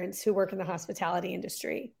parents who work in the hospitality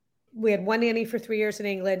industry. We had one nanny for 3 years in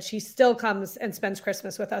England. She still comes and spends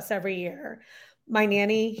Christmas with us every year. My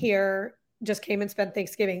nanny here just came and spent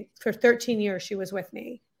Thanksgiving. For 13 years, she was with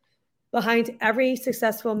me. Behind every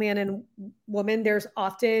successful man and woman, there's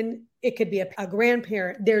often, it could be a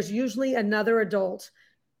grandparent. There's usually another adult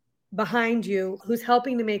behind you who's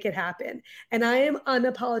helping to make it happen. And I am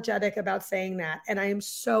unapologetic about saying that. And I am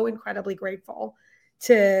so incredibly grateful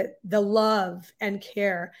to the love and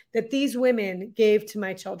care that these women gave to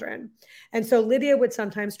my children. And so Lydia would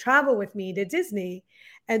sometimes travel with me to Disney.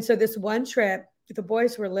 And so this one trip, the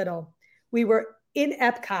boys were little, we were in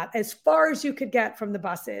Epcot, as far as you could get from the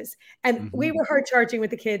buses. And we were hard charging with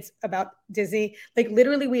the kids about Disney. Like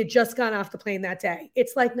literally we had just gone off the plane that day.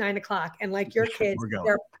 It's like 9 o'clock and like your kids,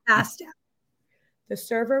 they're passed out. The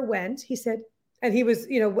server went, he said, and he was,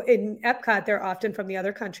 in Epcot, they're often from the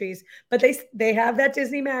other countries, but they have that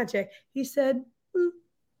Disney magic. He said,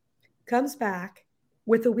 comes back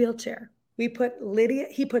with a wheelchair. He puts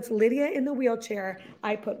Lydia in the wheelchair.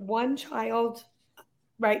 I put one child,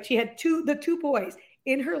 right? She had the two boys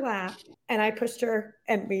in her lap, and I pushed her,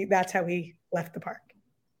 and that's how we left the park.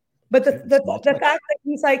 But the fact that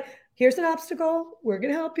he's like, here's an obstacle. We're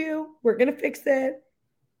going to help you. We're going to fix it.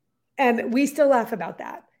 And we still laugh about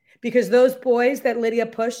that because those boys that Lydia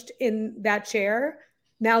pushed in that chair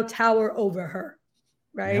now tower over her.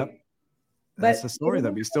 Right. Yep. That's the story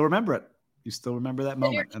that we still remember it. You still remember that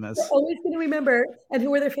moment. And that's always going to remember. And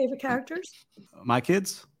who are their favorite characters? My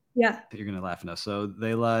kids. Yeah. You're going to laugh at us. So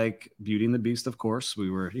they like Beauty and the Beast, of course. We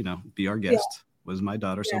were, Be Our Guest was my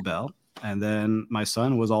daughter, so Belle. And then my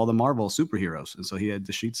son was all the Marvel superheroes. And so he had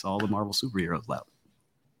the sheets, all the Marvel superheroes out.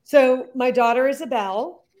 So my daughter is a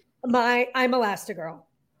Belle. I'm Elastigirl.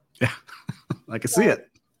 Yeah, I can see it.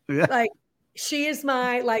 Yeah. Like she is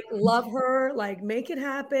my like love her, like make it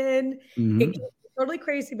happen. It Mm-hmm. can be totally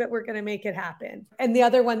crazy, but we're gonna make it happen. And the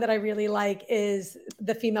other one that I really like is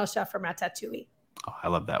the female chef from Ratatouille. Oh, I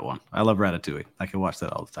love that one. I love Ratatouille. I can watch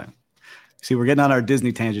that all the time. See, we're getting on our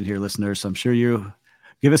Disney tangent here, listeners. So I'm sure you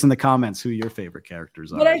give us in the comments who your favorite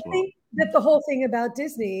characters But are I as well. think that the whole thing about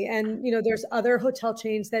Disney, and there's other hotel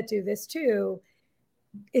chains that do this too.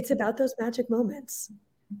 It's about those magic moments,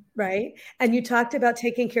 right? And you talked about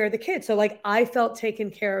taking care of the kids. So like I felt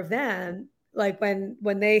taken care of them, like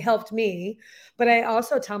when they helped me. But I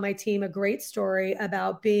also tell my team a great story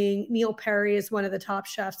about being Neil Perry is one of the top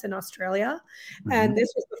chefs in Australia. Mm-hmm. And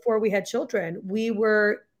this was before we had children. We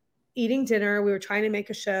were eating dinner. We were trying to make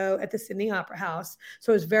a show at the Sydney Opera House.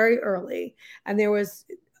 So it was very early. And there was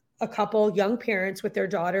a couple young parents with their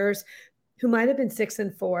daughters who might have been 6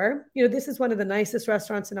 and 4. This is one of the nicest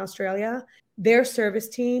restaurants in Australia. Their service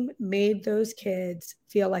team made those kids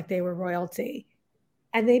feel like they were royalty,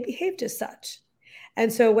 and they behaved as such.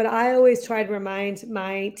 And so what I always try to remind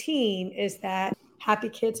my team is that happy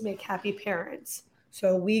kids make happy parents.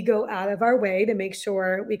 So we go out of our way to make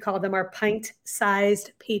sure, we call them our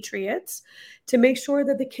pint-sized patriots, to make sure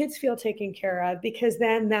that the kids feel taken care of, because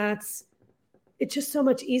then it's just so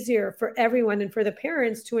much easier for everyone and for the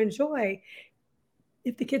parents to enjoy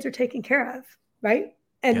if the kids are taken care of, right?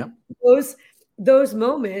 And those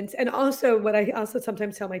moments, and also what I also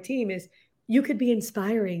sometimes tell my team is you could be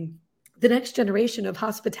inspiring the next generation of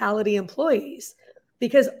hospitality employees,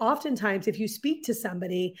 because oftentimes if you speak to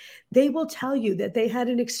somebody, they will tell you that they had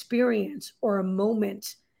an experience or a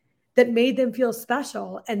moment that made them feel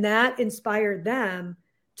special, and that inspired them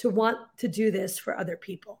to want to do this for other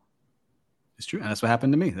people. It's true. And that's what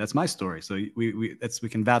happened to me. That's my story. So we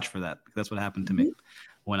can vouch for that. That's what happened to me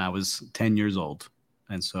when I was 10 years old.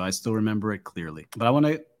 And so I still remember it clearly. But I want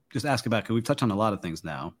to just ask about, because we've touched on a lot of things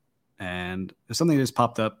now. And there's something that just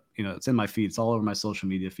popped up, it's in my feed. It's all over my social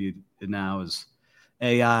media feed now, is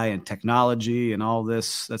AI and technology and all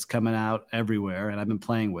this that's coming out everywhere. And I've been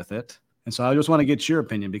playing with it. And so I just want to get your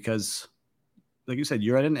opinion, because like you said,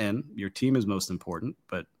 you're at an inn, your team is most important,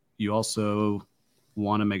 but you also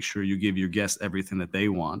want to make sure you give your guests everything that they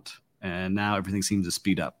want. And now everything seems to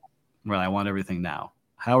speed up. Right. I want everything now.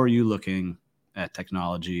 How are you looking at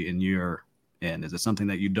technology in your inn? Is it something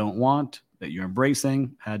that you don't want, that you're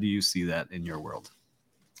embracing? How do you see that in your world?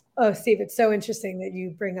 Oh, Steve, it's so interesting that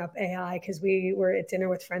you bring up AI, because we were at dinner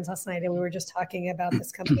with friends last night and we were just talking about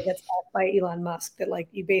this company that's backed by Elon Musk, that like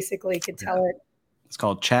you basically could tell it. It's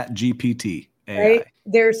called ChatGPT AI. Right?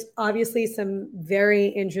 There's obviously some very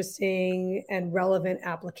interesting and relevant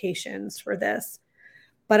applications for this,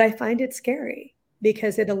 but I find it scary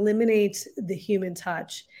because it eliminates the human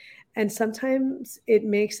touch. And sometimes it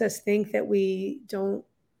makes us think that we don't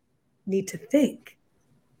need to think.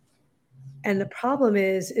 And the problem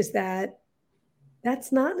is that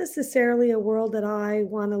that's not necessarily a world that I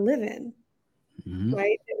want to live in,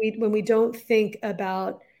 right? When we don't think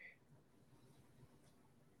about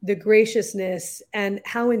the graciousness and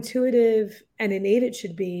how intuitive and innate it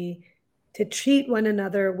should be to treat one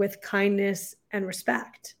another with kindness and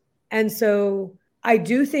respect. And so I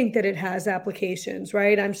do think that it has applications,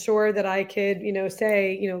 right? I'm sure that I could,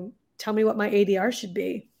 say, tell me what my ADR should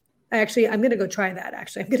be. Actually, I'm going to go try that.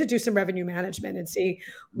 Actually, I'm going to do some revenue management and see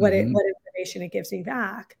what information it gives me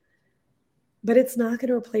back. But it's not going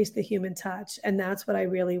to replace the human touch. And that's what I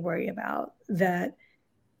really worry about, that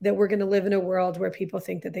we're going to live in a world where people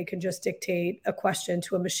think that they can just dictate a question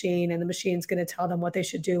to a machine and the machine's going to tell them what they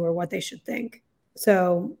should do or what they should think.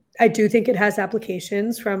 So I do think it has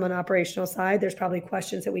applications from an operational side. There's probably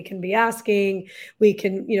questions that we can be asking. We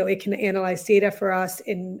can, it can analyze data for us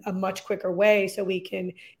in a much quicker way so we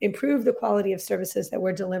can improve the quality of services that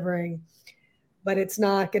we're delivering. But it's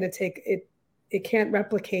not going to take it. It can't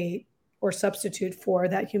replicate or substitute for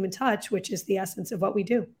that human touch, which is the essence of what we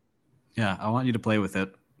do. Yeah, I want you to play with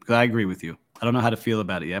it, because I agree with you. I don't know how to feel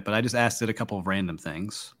about it yet, but I just asked it a couple of random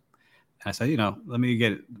things. I said, let me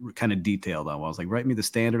get it kind of detailed on. I was like, write me the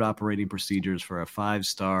standard operating procedures for a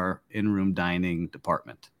 5-star in-room dining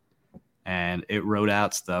department. And it wrote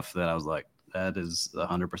out stuff that I was like, that is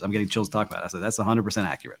 100%. I'm getting chills talking about it. I said, that's 100%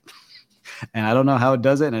 accurate. And I don't know how it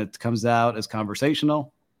does it. And it comes out as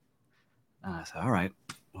conversational. And I said, all right,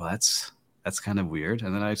 well, that's kind of weird.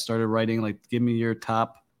 And then I started writing, like, give me your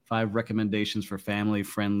top 5 recommendations for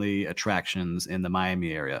family-friendly attractions in the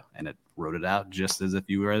Miami area. And it wrote it out just as if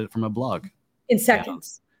you read it from a blog. In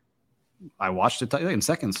seconds. I watched it in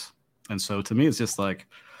seconds. And so to me, it's just like,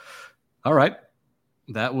 all right,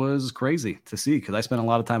 That was crazy to see because I spent a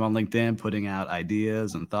lot of time on LinkedIn putting out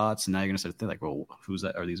ideas and thoughts. And now you're going to start thinking like, well, who's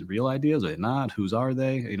that? Are these real ideas? Are they not? Whose are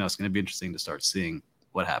they? It's going to be interesting to start seeing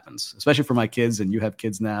what happens, especially for my kids. And you have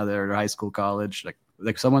kids now that are high school, college.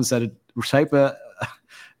 Like someone said,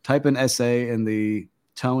 type an essay in the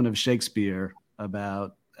tone of Shakespeare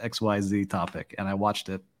about XYZ topic. And I watched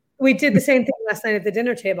it. We did the same thing last night at the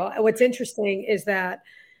dinner table. What's interesting is that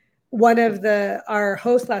one of our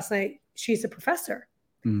hosts last night, she's a professor.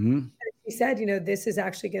 Mm-hmm. And she said, this is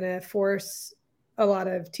actually going to force a lot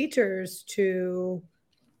of teachers to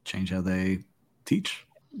change how they teach.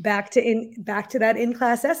 Back to that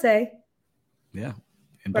in-class essay. Yeah,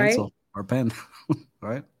 in pencil or pen,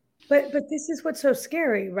 right? But this is what's so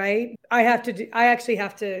scary, right? I actually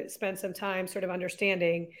have to spend some time sort of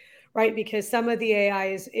understanding, right? Because some of the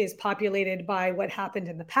AI is populated by what happened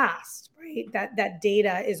in the past, right? That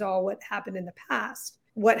data is all what happened in the past.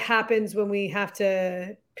 What happens when we have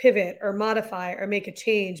to pivot or modify or make a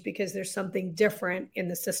change because there's something different in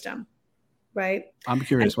the system, right? I'm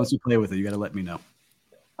curious. Once you play with it, you got to let me know.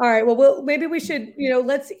 All right. Well, maybe we should,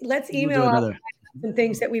 let's email some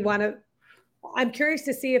things that we want to. I'm curious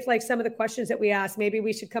to see if like some of the questions that we ask, maybe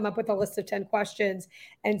we should come up with a list of 10 questions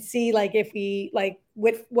and see like if we like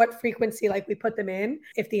with what frequency like we put them in,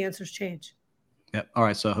 if the answers change. Yep. All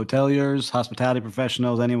right. So hoteliers, hospitality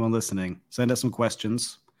professionals, anyone listening, send us some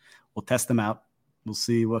questions. We'll test them out. We'll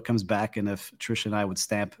see what comes back and if Trisha and I would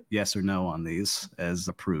stamp yes or no on these as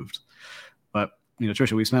approved. But,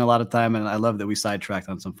 Trisha, we spent a lot of time and I love that we sidetracked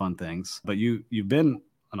on some fun things. But you've been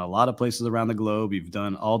on a lot of places around the globe. You've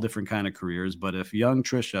done all different kind of careers. But if young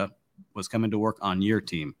Trisha was coming to work on your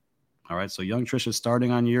team, all right, so young Trisha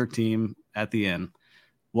starting on your team at the end,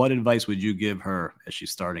 what advice would you give her as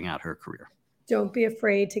she's starting out her career? Don't be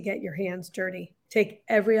afraid to get your hands dirty. Take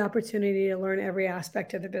every opportunity to learn every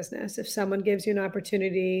aspect of the business. If someone gives you an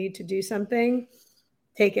opportunity to do something,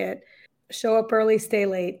 take it. Show up early, stay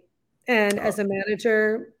late. And as a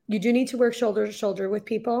manager, you do need to work shoulder to shoulder with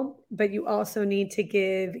people, but you also need to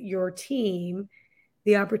give your team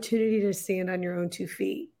the opportunity to stand on your own 2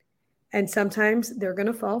 feet. And sometimes they're going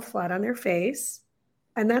to fall flat on their face,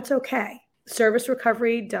 and that's okay. Service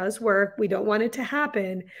recovery does work. We don't want it to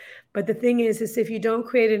happen. But the thing is if you don't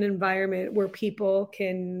create an environment where people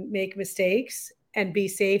can make mistakes and be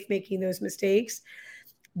safe making those mistakes,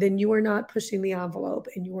 then you are not pushing the envelope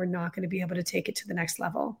and you are not going to be able to take it to the next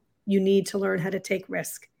level. You need to learn how to take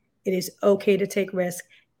risk. It is okay to take risk,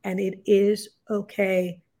 and it is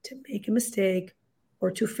okay to make a mistake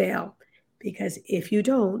or to fail, because if you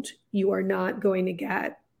don't, you are not going to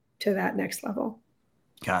get to that next level.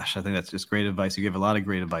 Gosh, I think that's just great advice. You gave a lot of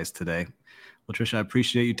great advice today. Well, Trisha, I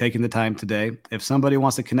appreciate you taking the time today. If somebody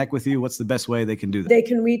wants to connect with you, what's the best way they can do that? They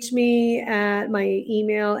can reach me at my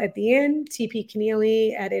email at the end,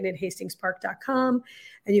 tpkennealy@inathastingspark.com.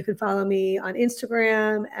 And you can follow me on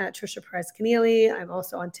Instagram at Trisha Perez Kennealy. I'm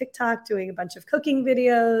also on TikTok doing a bunch of cooking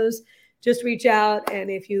videos. Just reach out.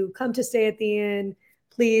 And if you come to stay at the inn,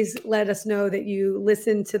 please let us know that you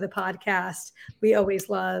listen to the podcast. We always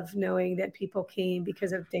love knowing that people came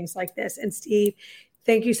because of things like this. And Steve,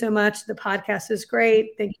 thank you so much. The podcast is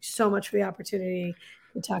great. Thank you so much for the opportunity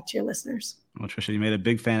to talk to your listeners. Well, Trisha, you made a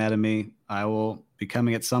big fan out of me. I will be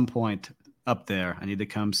coming at some point up there. I need to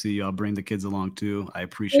come see you. I'll bring the kids along too. I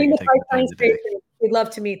appreciate you taking the time today. We'd love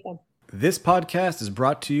to meet them. This podcast is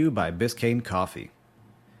brought to you by Biscayne Coffee.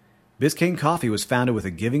 Biscayne Coffee was founded with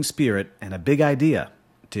a giving spirit and a big idea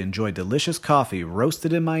to enjoy delicious coffee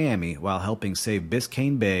roasted in Miami while helping save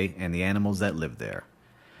Biscayne Bay and the animals that live there.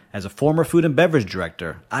 As a former food and beverage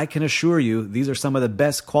director, I can assure you these are some of the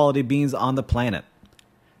best quality beans on the planet.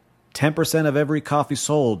 10% of every coffee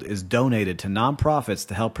sold is donated to nonprofits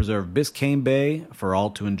to help preserve Biscayne Bay for all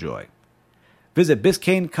to enjoy. Visit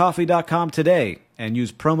BiscayneCoffee.com today and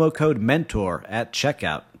use promo code MENTOR at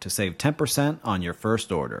checkout to save 10% on your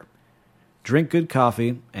first order. Drink good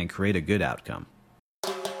coffee and create a good outcome.